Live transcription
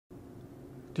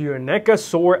Do your neck get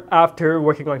sore after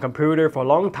working on a computer for a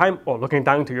long time or looking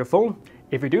down to your phone?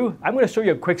 If you do, I'm going to show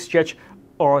you a quick sketch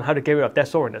on how to get rid of that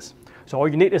soreness. So all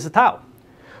you need is a towel.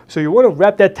 So you want to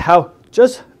wrap that towel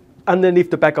just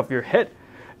underneath the back of your head.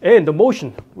 And the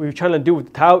motion we're trying to do with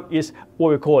the towel is what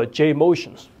we call a J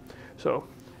motions. So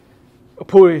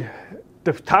pull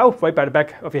the towel right by the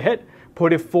back of your head,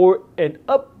 put it forward and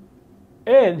up,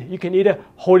 and you can either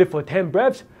hold it for 10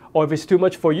 breaths, or if it's too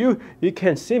much for you, you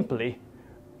can simply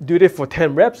do this for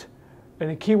 10 reps. And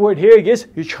the key word here is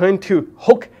you're trying to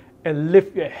hook and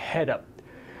lift your head up.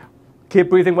 Keep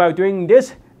breathing while doing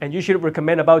this, and you should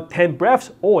recommend about 10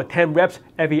 breaths or 10 reps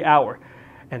every hour.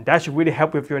 And that should really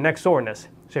help with your neck soreness.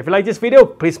 So if you like this video,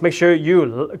 please make sure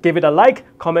you give it a like,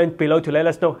 comment below to let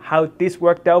us know how this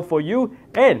worked out for you,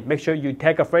 and make sure you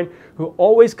tag a friend who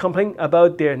always complains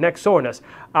about their neck soreness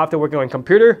after working on a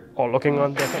computer or looking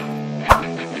on their phone.